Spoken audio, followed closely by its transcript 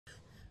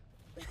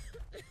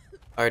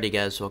Alrighty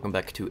guys, welcome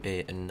back to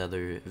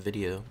another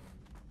video.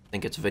 I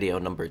think it's video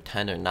number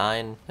 10 or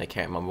 9. I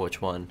can't remember which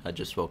one. I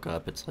just woke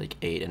up. It's like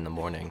 8 in the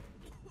morning.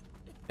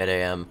 8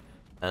 a.m.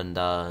 And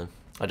I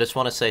just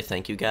want to say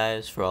thank you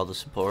guys for all the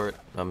support.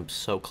 I'm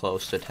so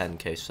close to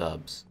 10k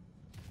subs.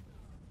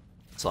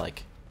 It's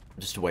like,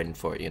 just waiting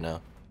for it, you know?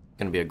 It's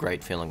gonna be a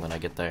great feeling when I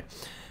get there.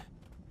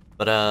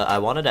 But I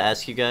wanted to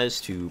ask you guys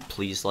to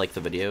please like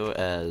the video,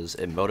 as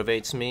it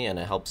motivates me and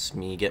it helps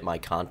me get my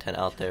content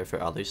out there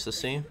for others to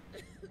see.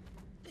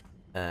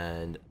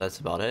 And that's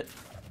about it.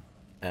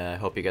 I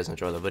hope you guys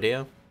enjoy the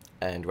video.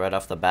 And right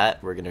off the bat,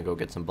 we're gonna go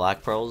get some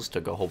black pearls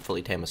to go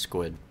hopefully tame a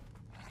squid.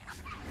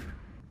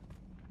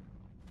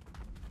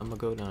 I'm gonna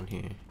go down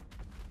here.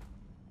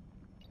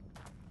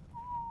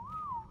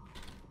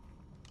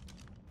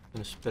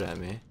 Gonna spit at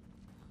me.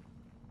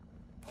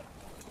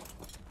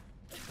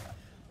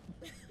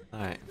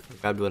 Alright,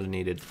 grabbed what I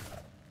needed.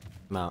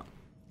 I'm out.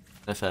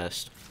 That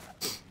fast.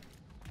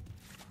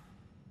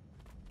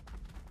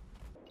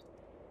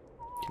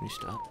 Can you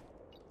stop?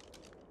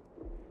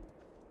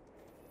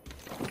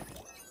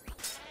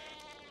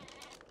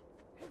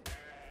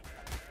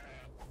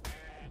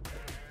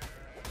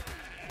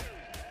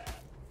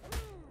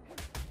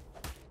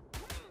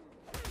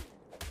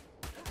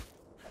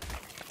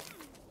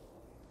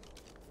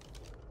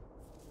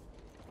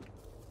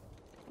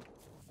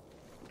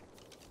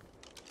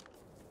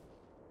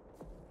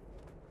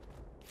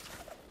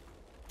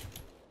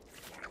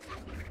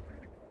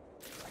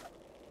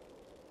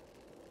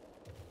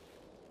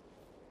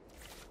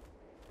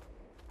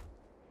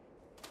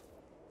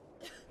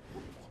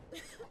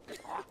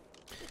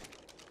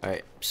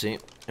 Alright, see,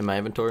 in my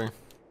inventory,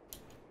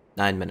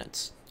 9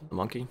 minutes. The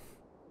monkey.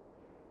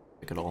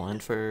 Pick it all in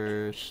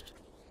first.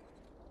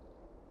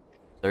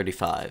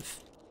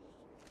 35.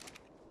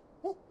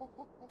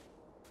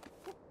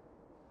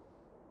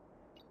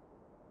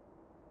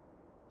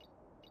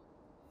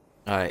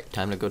 Alright,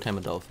 time to go tame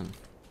a dolphin.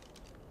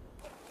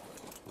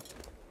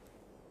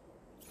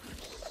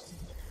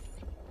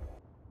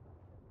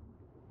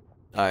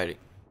 Alrighty. You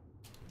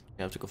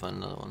have to go find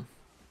another one.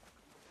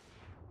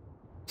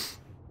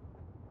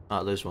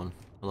 Ah, there's one.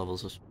 What level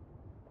is this?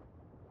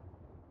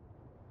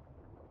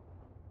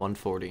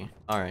 140.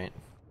 Alright.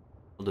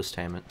 We'll just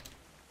tame it.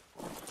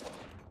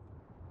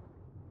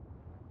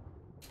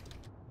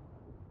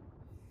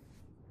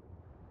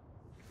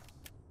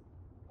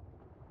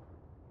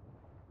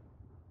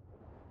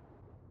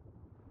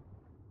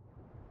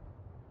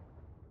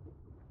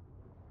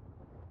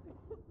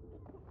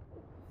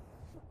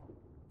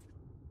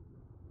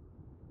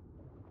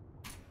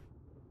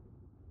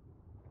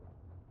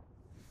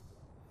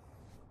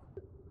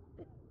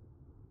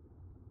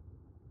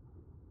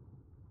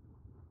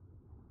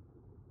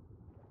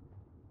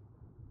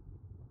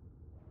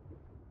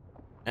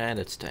 And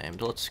it's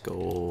tamed. Let's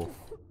go.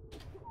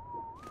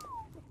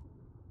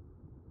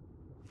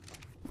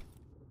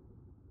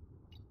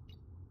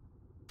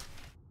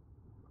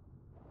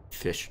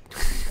 Fish.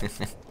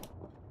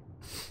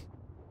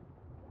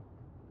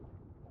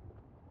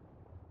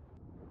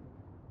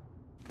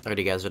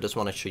 Alrighty guys, I just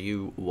want to show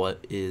you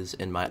what is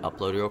in my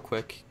upload real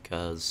quick,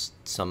 because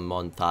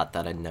someone thought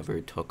that I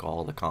never took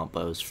all the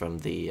combos from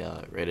the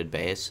rated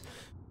base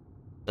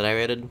that I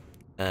rated.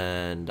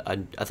 And I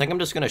think I'm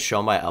just gonna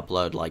show my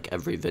upload like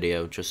every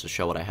video, just to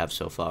show what I have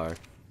so far,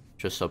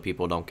 just so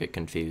people don't get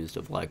confused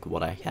of like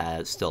what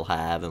I still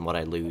have and what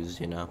I lose,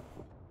 you know.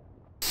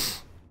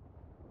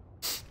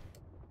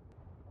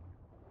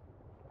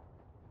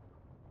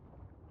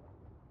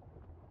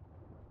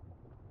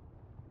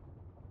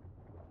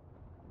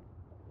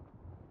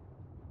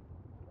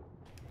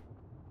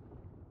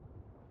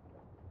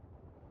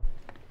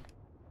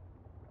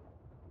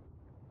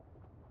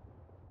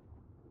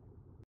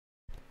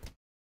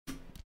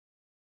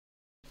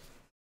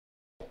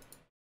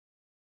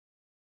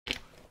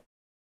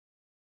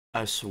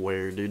 I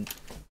swear, dude. I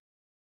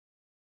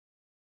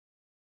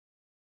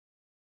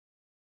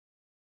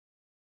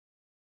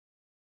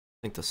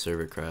think the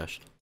server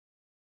crashed.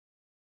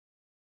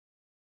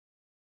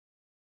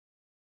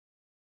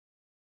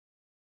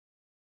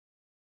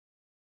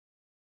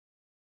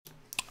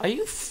 Are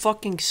you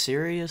fucking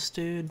serious,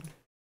 dude?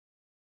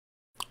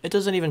 It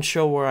doesn't even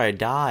show where I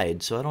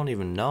died, so I don't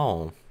even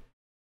know.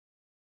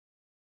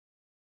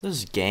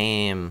 This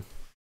game.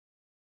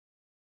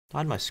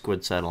 Why'd my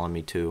squid settle on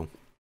me too?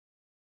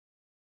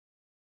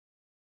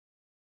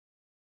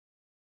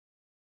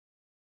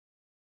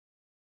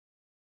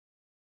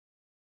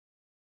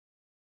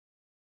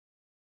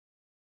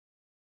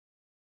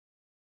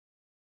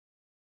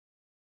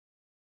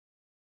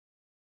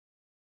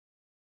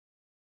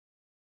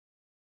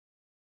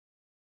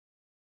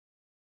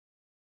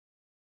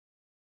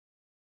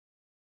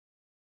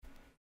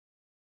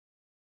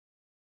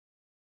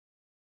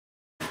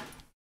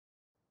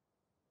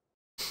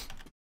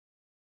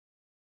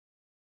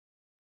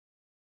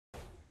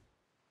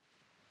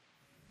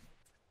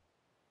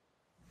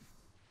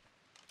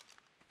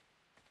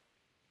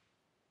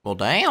 Well,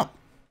 damn.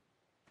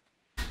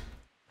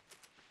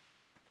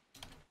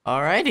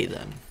 Alrighty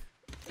then.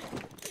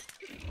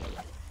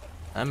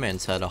 That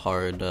man's had a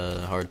hard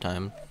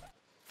time.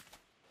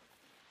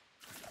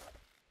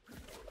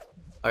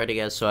 Alrighty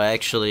guys, so I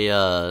actually,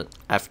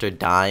 after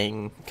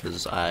dying,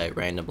 because I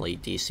randomly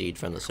DC'd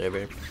from the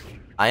server,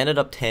 I ended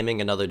up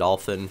taming another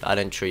dolphin. I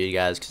didn't show you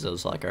guys because I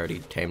was like, I already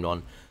tamed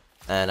one.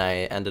 And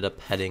I ended up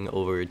heading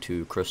over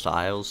to Crystal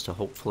Isles to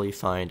hopefully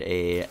find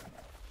a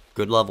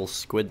good level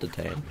squid to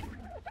tame.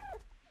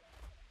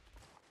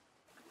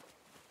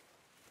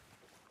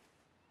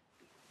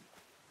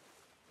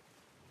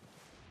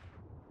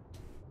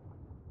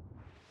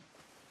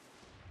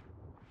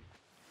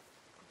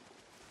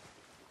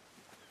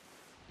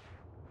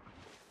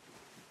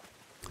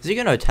 Is he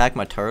gonna attack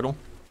my turtle?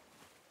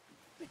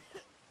 He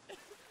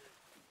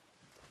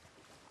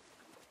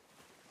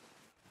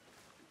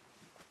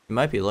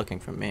might be looking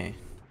for me.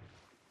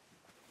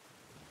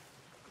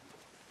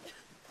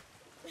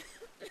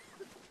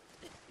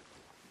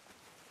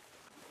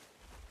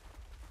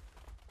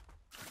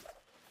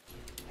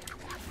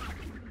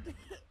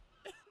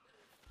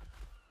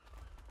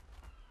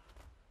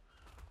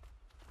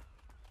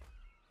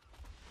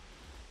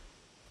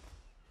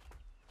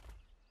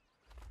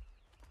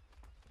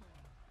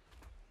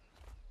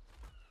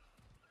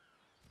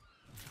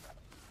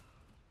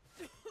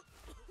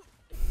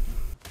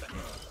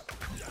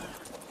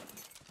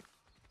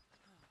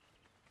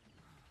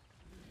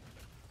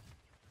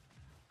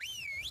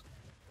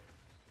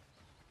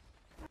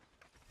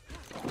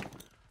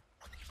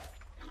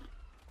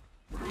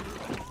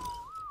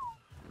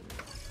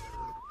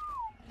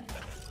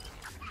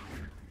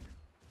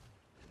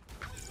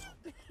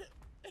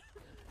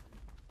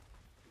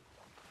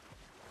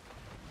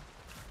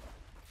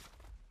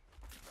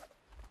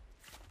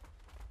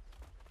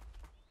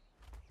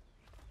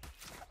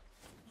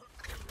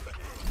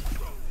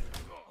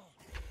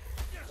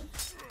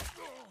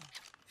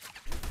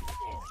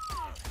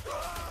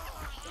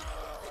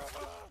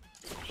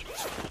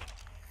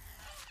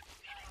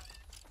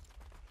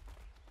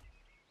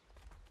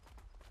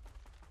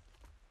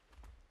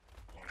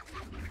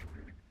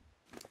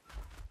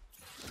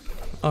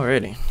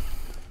 Alrighty.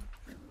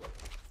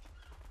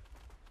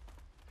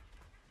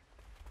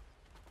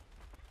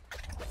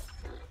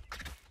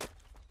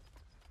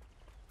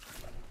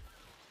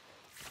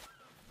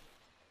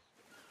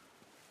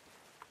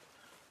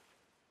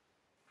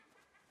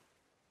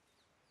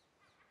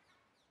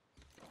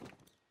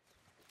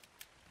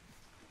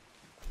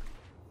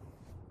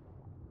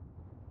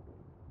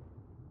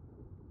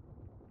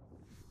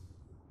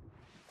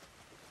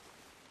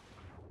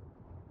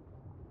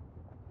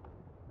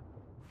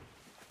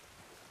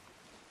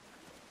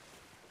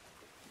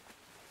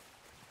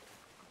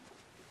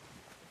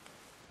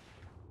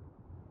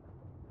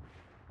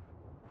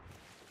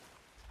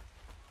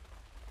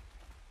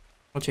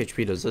 How much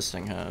HP does this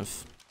thing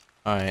have?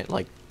 Alright,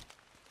 like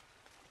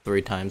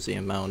 3 times the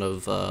amount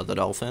of the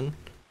dolphin.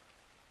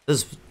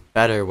 This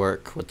better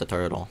work with the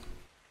turtle.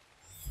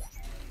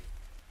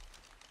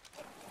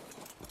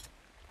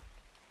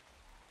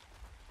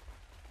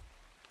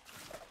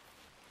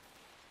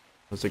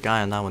 There's a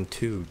guy on that one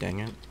too, dang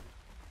it.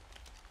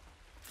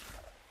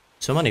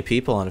 So many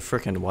people on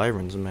frickin'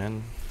 wyverns,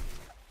 man.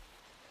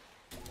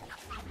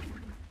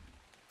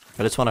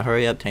 I just want to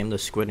hurry up, tame the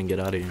squid, and get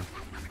out of here.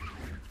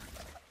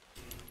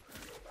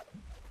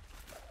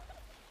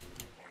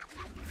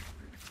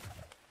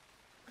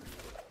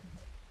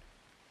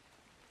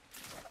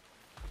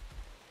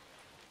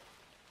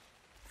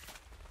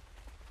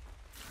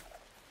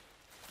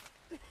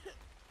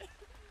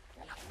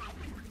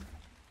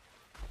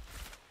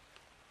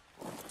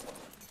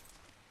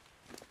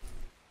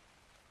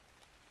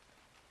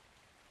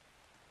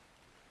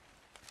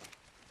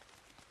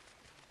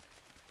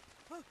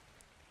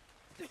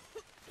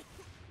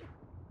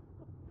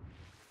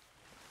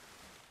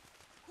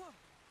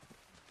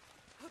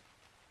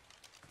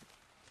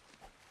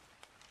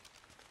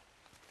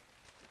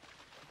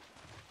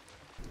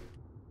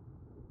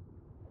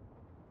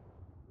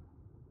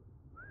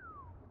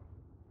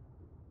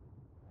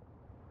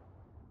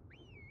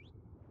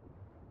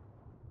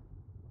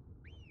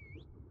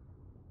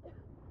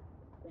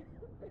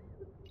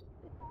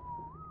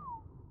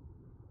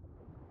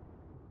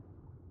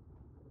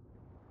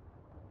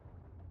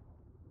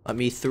 Let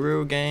me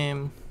through,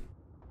 game.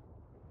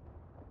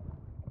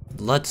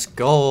 Let's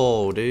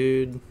go,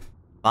 dude.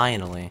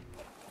 Finally.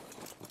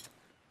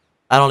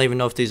 I don't even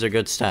know if these are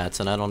good stats,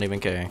 and I don't even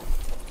care.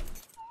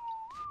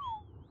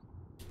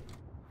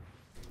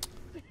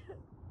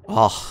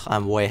 Oh,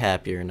 I'm way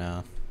happier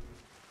now.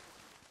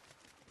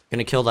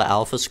 Gonna kill the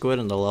alpha squid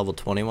and the level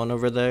 21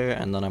 over there,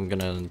 and then I'm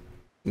gonna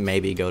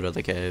maybe go to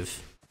the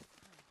cave.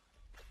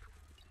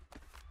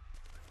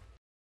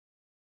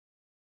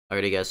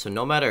 Alrighty guys, so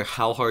no matter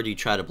how hard you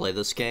try to play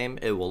this game,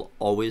 it will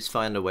always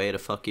find a way to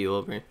fuck you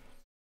over.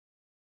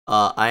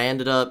 I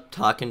ended up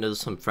talking to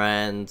some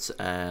friends,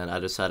 and I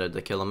decided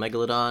to kill a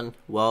megalodon.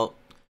 Well,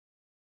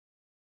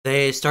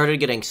 they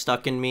started getting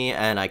stuck in me,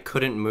 and I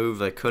couldn't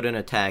move, I couldn't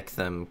attack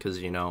them, because,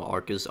 you know,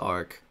 Ark is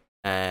Ark.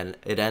 And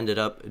it ended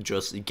up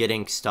just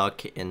getting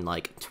stuck in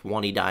like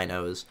 20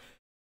 dinos.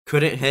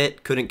 Couldn't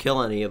hit, couldn't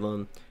kill any of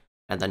them.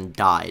 and then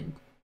died.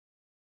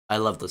 I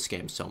love this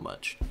game so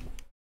much.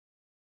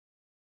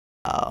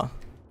 Oh,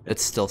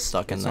 it's still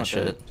stuck in that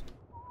shit.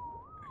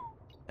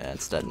 Yeah,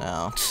 it's dead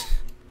now.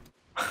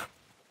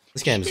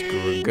 This game's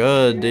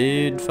good,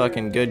 dude.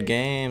 Fucking good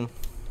game.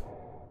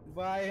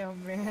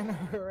 Man.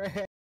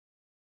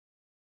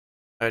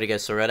 Alrighty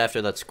guys, so right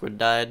after that squid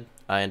died,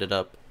 I ended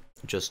up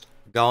just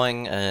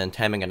going and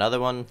taming another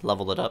one,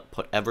 leveled it up,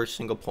 put every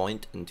single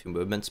point into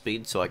movement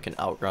speed so I can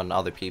outrun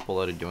other people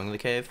that are doing the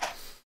cave,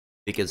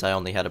 because I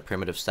only had a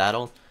primitive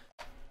saddle.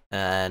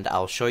 And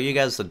I'll show you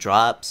guys the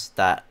drops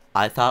that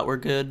I thought were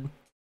good,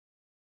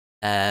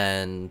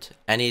 and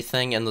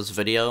anything in this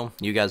video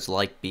you guys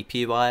like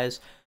BP wise,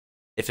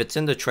 if it's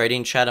in the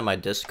trading chat in my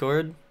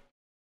Discord,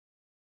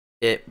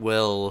 it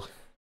will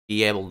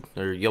be able,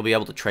 or you'll be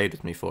able to trade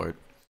with me for it.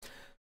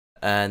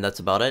 And that's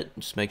about it.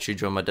 Just make sure you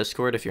join my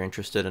Discord if you're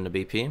interested in a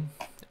BP.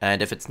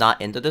 And if it's not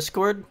in the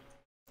Discord,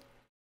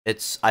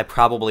 I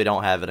probably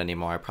don't have it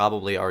anymore. I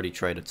probably already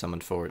traded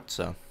someone for it,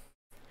 so.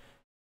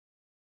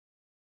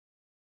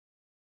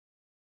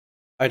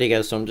 Alrighty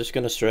guys, so I'm just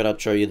gonna straight up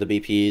show you the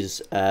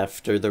BPs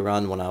after the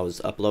run when I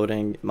was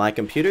uploading. My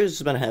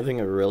computer's been having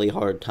a really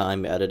hard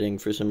time editing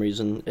for some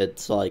reason.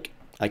 It's like,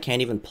 I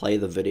can't even play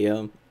the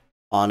video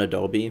on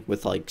Adobe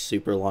with like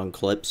super long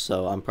clips,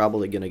 so I'm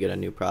probably gonna get a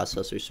new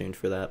processor soon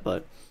for that.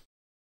 But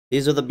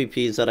these are the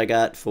BPs that I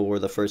got for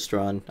the first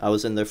run. I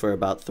was in there for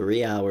about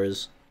 3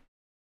 hours,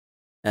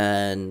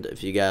 and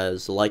if you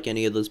guys like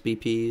any of those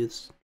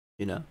BPs,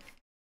 you know,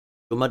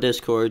 go to my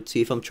Discord,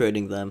 see if I'm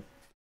trading them.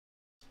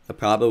 I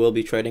probably will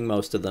be trading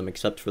most of them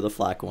except for the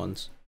flak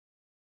ones.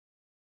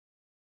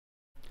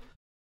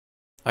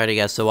 Alrighty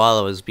guys, so while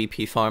I was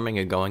BP farming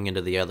and going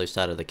into the other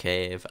side of the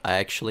cave, I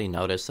actually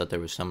noticed that there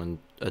was someone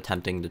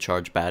attempting to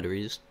charge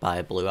batteries by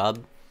a blue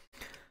ob.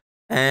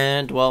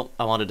 And, well,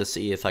 I wanted to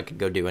see if I could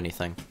go do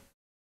anything.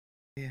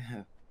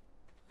 Yeah.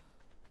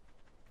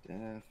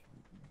 Damn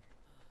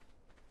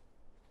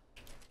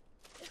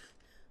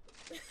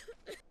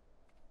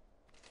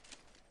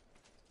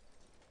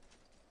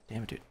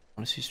it, dude.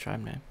 What is his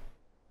tribe name?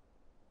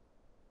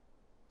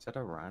 Is that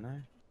a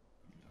rhino?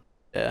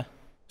 Yeah,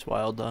 it's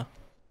wild though.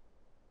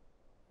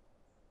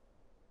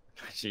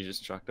 She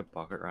just struck a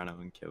pocket rhino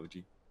and killed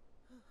you.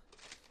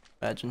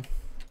 Imagine.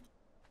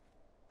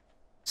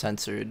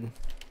 Censored.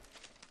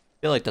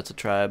 I feel like that's a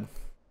tribe.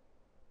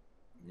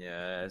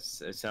 Yeah,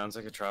 it sounds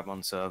like a tribe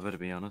on server, to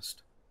be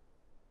honest.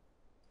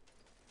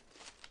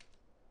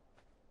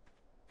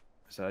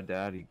 So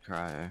daddy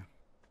cryo.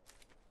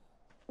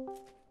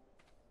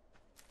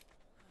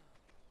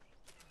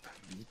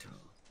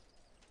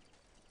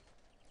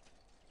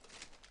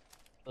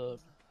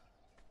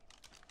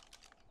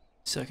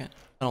 Second.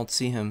 I don't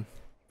see him.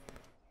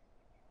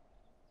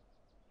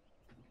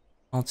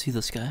 I don't see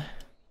this guy.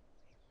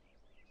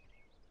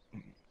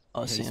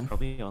 Oh, I see He's him.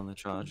 probably on the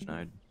charge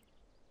node.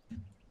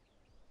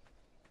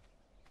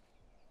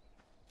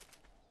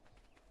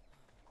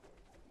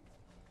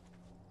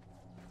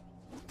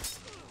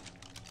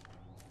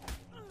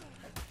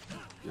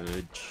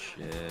 Good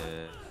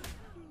shit.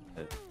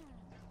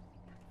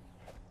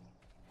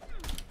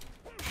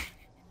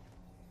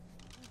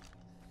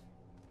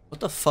 What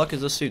the fuck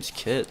is this dude's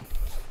kit?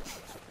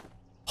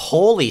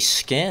 Holy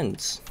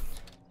skins!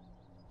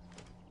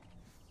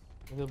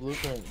 The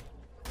blueprint.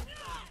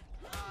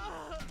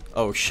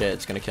 Oh shit,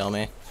 it's gonna kill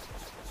me.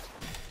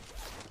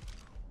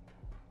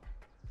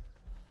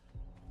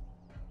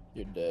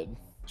 You're dead.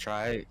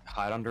 Try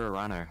hide under a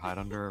rhino. Hide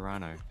under a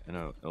rhino,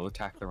 and it'll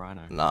attack the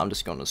rhino. Nah, I'm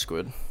just going to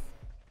squid.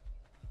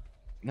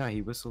 No,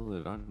 he whistled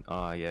it on.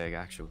 Oh yeah,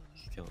 actually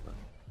killed him.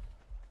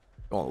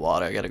 Go in the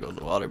water. I gotta go to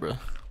the water, bro.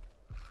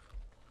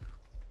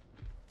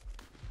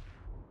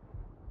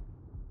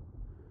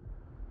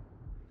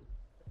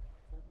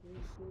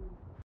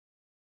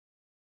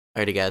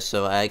 Alrighty guys,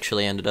 so I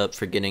actually ended up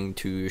forgetting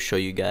to show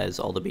you guys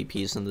all the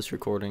BPs in this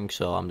recording,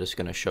 so I'm just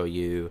gonna show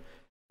you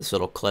this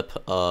little clip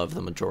of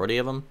the majority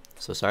of them.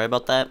 So sorry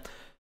about that.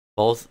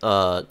 Both,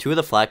 two of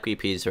the flak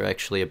BPs are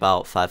actually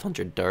about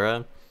 500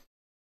 Dura,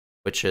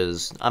 which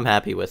is, I'm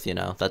happy with, you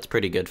know, that's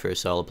pretty good for a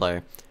solo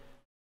player.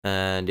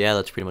 And yeah,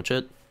 that's pretty much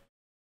it.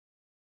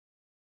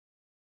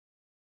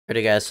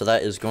 Alrighty guys, so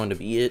that is going to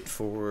be it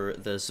for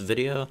this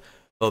video.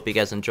 Hope you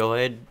guys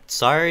enjoyed.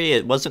 Sorry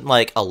it wasn't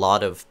like a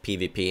lot of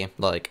PvP,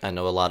 like I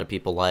know a lot of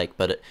people like,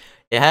 but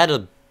it had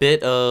a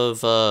bit of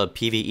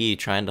PvE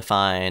trying to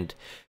find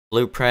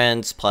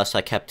blueprints, plus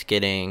I kept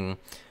getting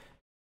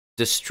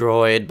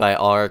destroyed by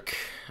Ark.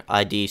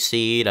 I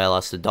DC'd, I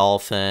lost a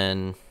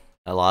dolphin,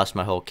 I lost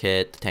my whole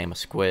kit to tame a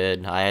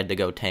squid. I had to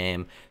go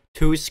tame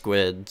 2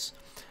 squids,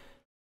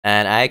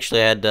 and I actually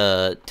had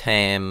to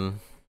tame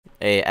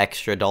a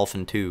extra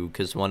dolphin too,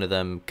 because one of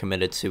them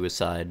committed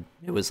suicide.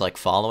 It was like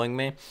following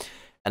me,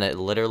 and it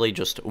literally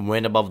just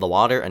went above the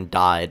water and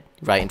died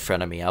right in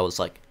front of me. I was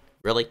like,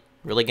 really?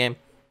 Really, game?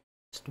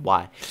 Just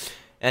why?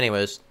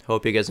 Anyways,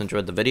 hope you guys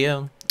enjoyed the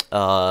video.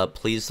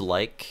 Please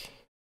like,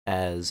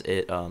 as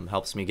it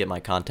helps me get my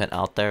content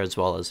out there, as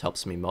well as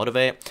helps me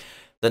motivate.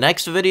 The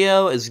next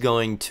video is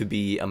going to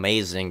be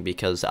amazing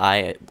because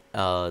I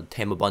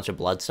tame a bunch of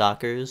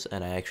Bloodsuckers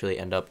and I actually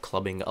end up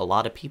clubbing a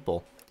lot of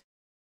people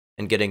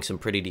and getting some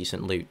pretty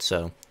decent loot.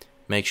 So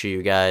make sure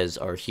you guys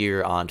are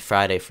here on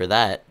Friday for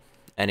that.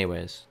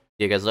 Anyways,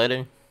 see you guys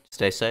later.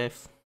 Stay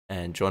safe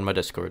and join my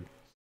Discord.